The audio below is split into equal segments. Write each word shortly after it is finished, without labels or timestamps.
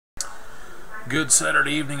Good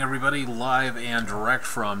Saturday evening, everybody, live and direct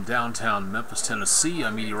from downtown Memphis, Tennessee.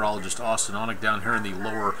 I'm meteorologist Austen Onek down here in the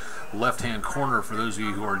lower left-hand corner. For those of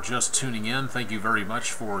you who are just tuning in, thank you very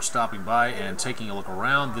much for stopping by and taking a look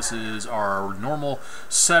around. This is our normal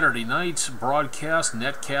Saturday night broadcast,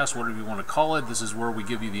 netcast, whatever you want to call it. This is where we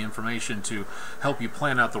give you the information to help you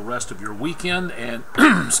plan out the rest of your weekend and,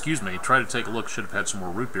 excuse me, try to take a look, should have had some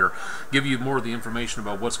more root beer, give you more of the information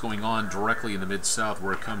about what's going on directly in the Mid-South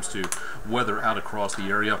where it comes to weather out across the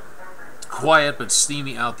area. Quiet but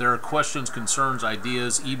steamy out there. Questions, concerns,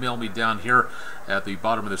 ideas, email me down here at the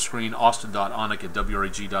bottom of the screen,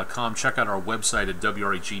 austin.onek@WREG.com. Check out our website at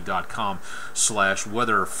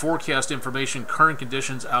WREG.com/weather. Forecast information, current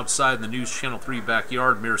conditions outside in the News Channel 3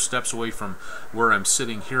 backyard, mere steps away from where I'm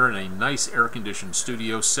sitting here in a nice air-conditioned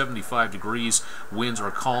studio, 75 degrees, winds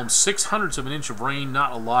are calm, 0.06 of an inch of rain,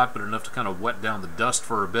 not a lot, but enough to kind of wet down the dust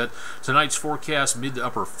for a bit. Tonight's forecast, mid to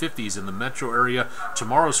upper 50s in the metro area.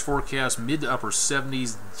 Tomorrow's forecast, mid to upper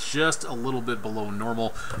 70s, just a little bit below normal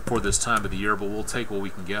for this time of the year, but we'll take what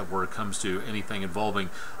we can get where it comes to anything involving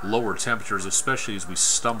lower temperatures, especially as we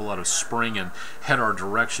stumble out of spring and head our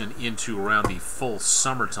direction into around the full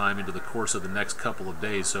summertime into the course of the next couple of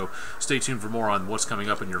days. So stay tuned for more on what's coming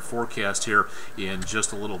up in your forecast here in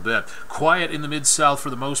just a little bit. Quiet in the Mid-South for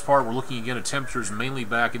the most part. We're looking again at temperatures mainly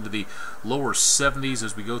back into the lower 70s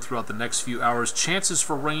as we go throughout the next few hours. Chances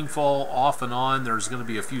for rainfall off and on. There's going to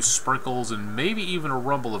be a few sprinkles and maybe even a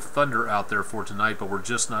rumble of thunder out there for tonight, but we're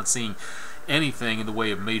just not seeing anything in the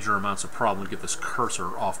way of major amounts of problem. Get this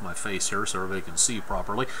cursor off my face here so everybody can see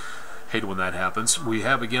properly. Hate when that happens. We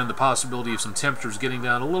have again the possibility of some temperatures getting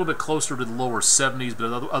down a little bit closer to the lower 70s,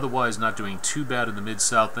 but otherwise not doing too bad in the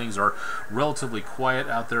Mid-South. Things are relatively quiet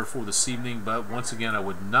out there for this evening, but once again, I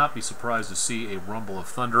would not be surprised to see a rumble of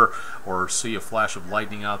thunder or see a flash of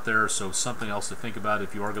lightning out there, so something else to think about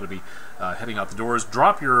if you are going to be heading out the doors.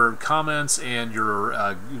 Drop your comments and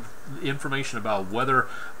your information about weather.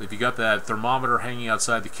 If you got that thermometer hanging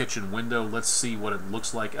outside the kitchen window, let's see what it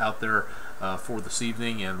looks like out there for this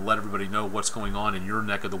evening and let everybody know what's going on in your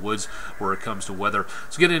neck of the woods where it comes to weather.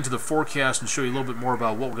 So get into the forecast and show you a little bit more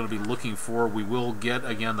about what we're going to be looking for. We will get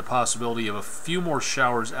again the possibility of a few more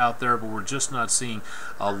showers out there, but we're just not seeing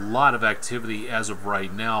a lot of activity as of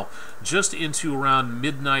right now. Just into around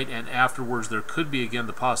midnight and afterwards there could be again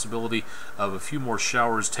the possibility of a few more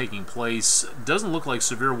showers taking place. Doesn't look like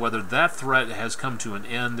severe weather. That threat has come to an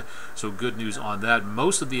end, so good news on that.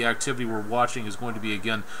 Most of the activity we're watching is going to be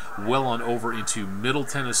again well on over into Middle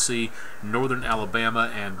Tennessee, Northern Alabama,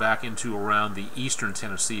 and back into around the Eastern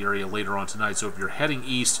Tennessee area later on tonight. So if you're heading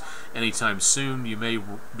east anytime soon, you may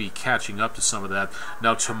be catching up to some of that.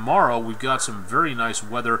 Now tomorrow we've got some very nice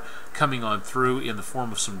weather coming on through in the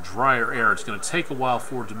form of some drier air. It's going to take a while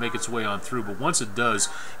for it to make its way on through, but once it does,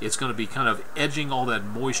 it's going to be kind of edging all that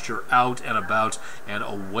moisture out and about and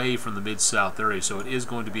away from the Mid-South area. So it is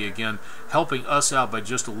going to be again helping us out by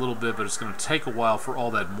just a little bit, but it's going to take a while for all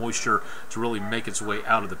that moisture to really make its way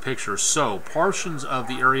out of the picture. So portions of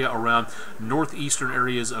the area around northeastern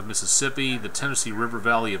areas of Mississippi, the Tennessee River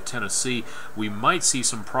Valley of Tennessee, we might see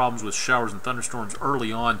some problems with showers and thunderstorms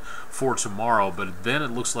early on for tomorrow, but then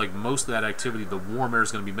it looks like most of that activity, the warm air,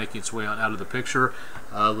 is going to be making its way on out of the picture.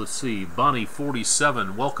 Let's see, Bonnie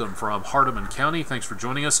 47, welcome from Hardeman County. Thanks for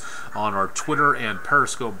joining us on our Twitter and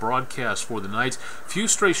Periscope broadcast for the night. Few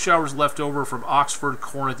stray showers left over from Oxford,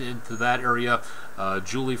 Corinth into that area.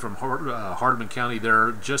 Julie from Hardeman County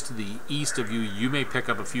there, just to the east of you, you may pick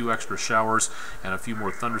up a few extra showers and a few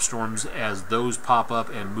more thunderstorms as those pop up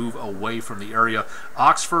and move away from the area.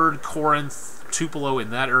 Oxford, Corinth, Tupelo,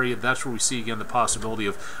 in that area, that's where we see again the possibility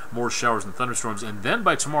of more showers and thunderstorms. And then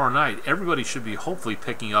by tomorrow night, everybody should be hopefully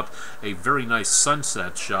picking up a very nice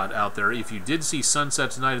sunset shot out there. If you did see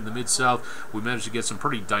sunset tonight in the Mid-South, we managed to get some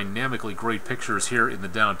pretty dynamically great pictures here in the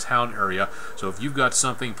downtown area. So if you've got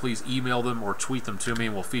something, please email them or tweet them to me,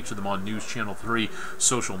 and we'll feature them on News Channel 3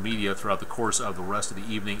 social media throughout the course of the rest of the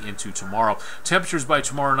evening into tomorrow. Temperatures by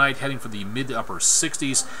tomorrow night heading for the mid to upper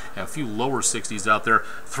 60s, and a few lower 60s out there.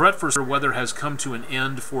 Threat for weather has come to an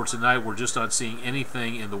end for tonight. We're just not seeing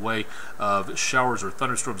anything in the way of showers or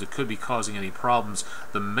thunderstorms that could be causing any problems.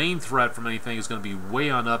 The main threat from anything is going to be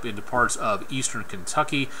way on up into parts of eastern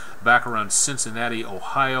Kentucky, back around Cincinnati,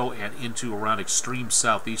 Ohio, and into around extreme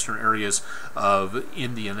southeastern areas of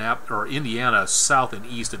Indiana, south and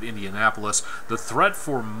east of Indianapolis. The threat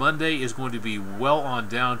for Monday is going to be well on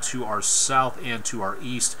down to our south and to our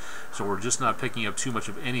east. So we're just not picking up too much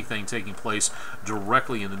of anything taking place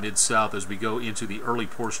directly in the Mid-South as we go into the early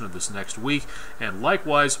portion of this next week. And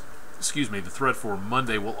likewise, excuse me, the threat for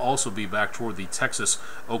Monday will also be back toward the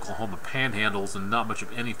Texas-Oklahoma panhandles, and not much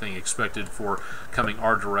of anything expected for coming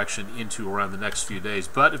our direction into around the next few days.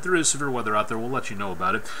 But if there is severe weather out there, we'll let you know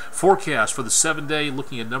about it. Forecast for the 7-day,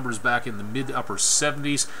 looking at numbers back in the mid to upper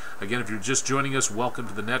 70s. Again, if you're just joining us, welcome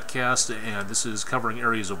to the netcast, and this is covering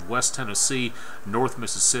areas of West Tennessee, North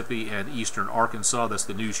Mississippi, and Eastern Arkansas. That's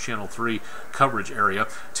the News Channel 3 coverage area.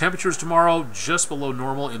 Temperatures tomorrow just below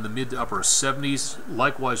normal in the mid to upper 70s.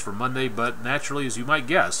 Likewise for Monday, but naturally, as you might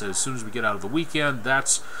guess, as soon as we get out of the weekend,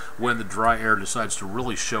 that's when the dry air decides to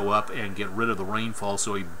really show up and get rid of the rainfall.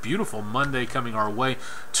 So a beautiful Monday coming our way.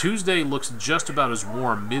 Tuesday looks just about as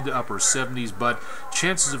warm, mid to upper 70s, but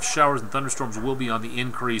chances of showers and thunderstorms will be on the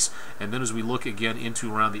increase. And then as we look again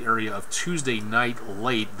into around the area of Tuesday night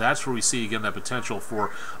late, that's where we see again that potential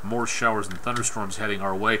for more showers and thunderstorms heading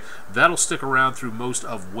our way. That'll stick around through most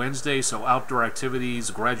of Wednesday, so outdoor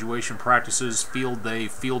activities, graduation practices, field day,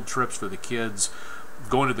 field trips for the kids,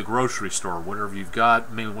 going to the grocery store, whatever you've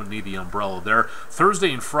got, maybe wouldn't need the umbrella there.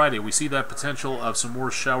 Thursday and Friday, we see that potential of some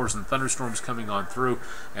more showers and thunderstorms coming on through,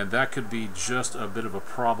 and that could be just a bit of a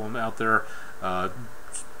problem out there.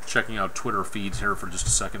 Checking out Twitter feeds here for just a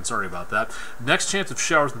second. Sorry about that. Next chance of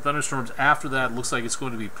showers and thunderstorms after that looks like it's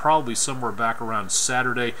going to be probably somewhere back around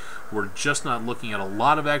Saturday. We're just not looking at a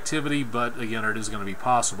lot of activity, but again, it is going to be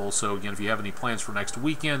possible. So again, if you have any plans for next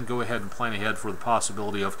weekend, go ahead and plan ahead for the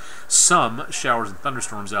possibility of some showers and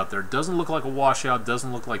thunderstorms out there. Doesn't look like a washout,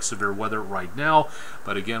 doesn't look like severe weather right now,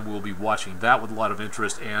 but again, we'll be watching that with a lot of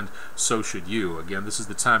interest, and so should you. Again, this is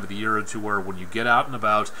the time of the year to where when you get out and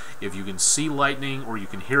about, if you can see lightning or you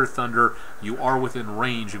can hear thunder, you are within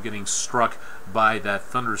range of getting struck by that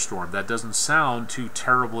thunderstorm. That doesn't sound too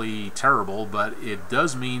terribly terrible, but it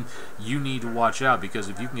does mean you need to watch out, because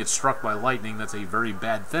if you can get struck by lightning, that's a very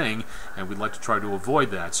bad thing, and we'd like to try to avoid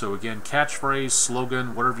that. So again, catchphrase,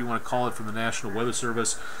 slogan, whatever you want to call it from the National Weather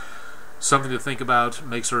Service, something to think about.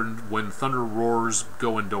 Make certain when thunder roars,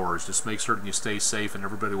 go indoors. Just make certain you stay safe, and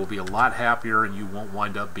everybody will be a lot happier, and you won't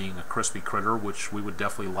wind up being a crispy critter, which we would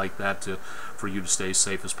definitely like that for you to stay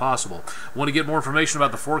safe as possible. Want to get more information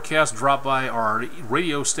about the forecast? Drop by our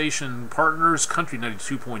radio station partners, Country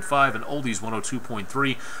 92.5 and Oldies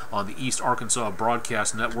 102.3 on the East Arkansas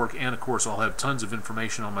Broadcast Network, and of course I'll have tons of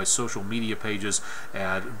information on my social media pages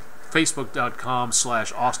at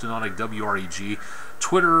Facebook.com/Austen Onek WREG,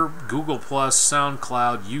 Twitter, Google+,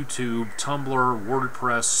 SoundCloud, YouTube, Tumblr,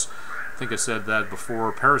 WordPress. I think I said that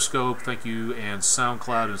before. Periscope, thank you, and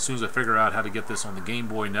SoundCloud. And as soon as I figure out how to get this on the Game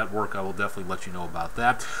Boy Network, I will definitely let you know about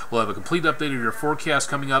that. We'll have a complete update of your forecast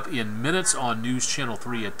coming up in minutes on News Channel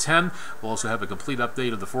 3 at 10. We'll also have a complete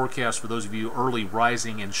update of the forecast for those of you early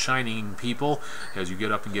rising and shining people as you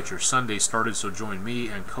get up and get your Sunday started. So join me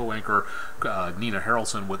and co-anchor Nina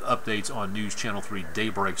Harrelson with updates on News Channel 3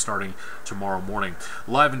 Daybreak starting tomorrow morning.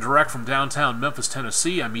 Live and direct from downtown Memphis,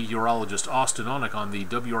 Tennessee, I'm meteorologist Austen Onek on the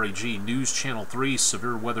WREG News Channel 3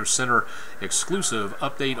 Severe Weather Center exclusive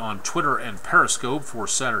update on Twitter and Periscope for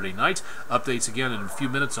Saturday night. Updates again in a few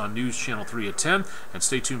minutes on News Channel 3 at 10. And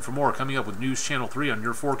stay tuned for more coming up with News Channel 3 on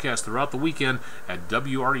your forecast throughout the weekend at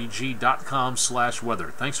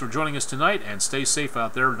WREG.com/weather. Thanks for joining us tonight, and stay safe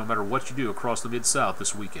out there no matter what you do across the Mid-South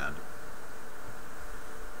this weekend.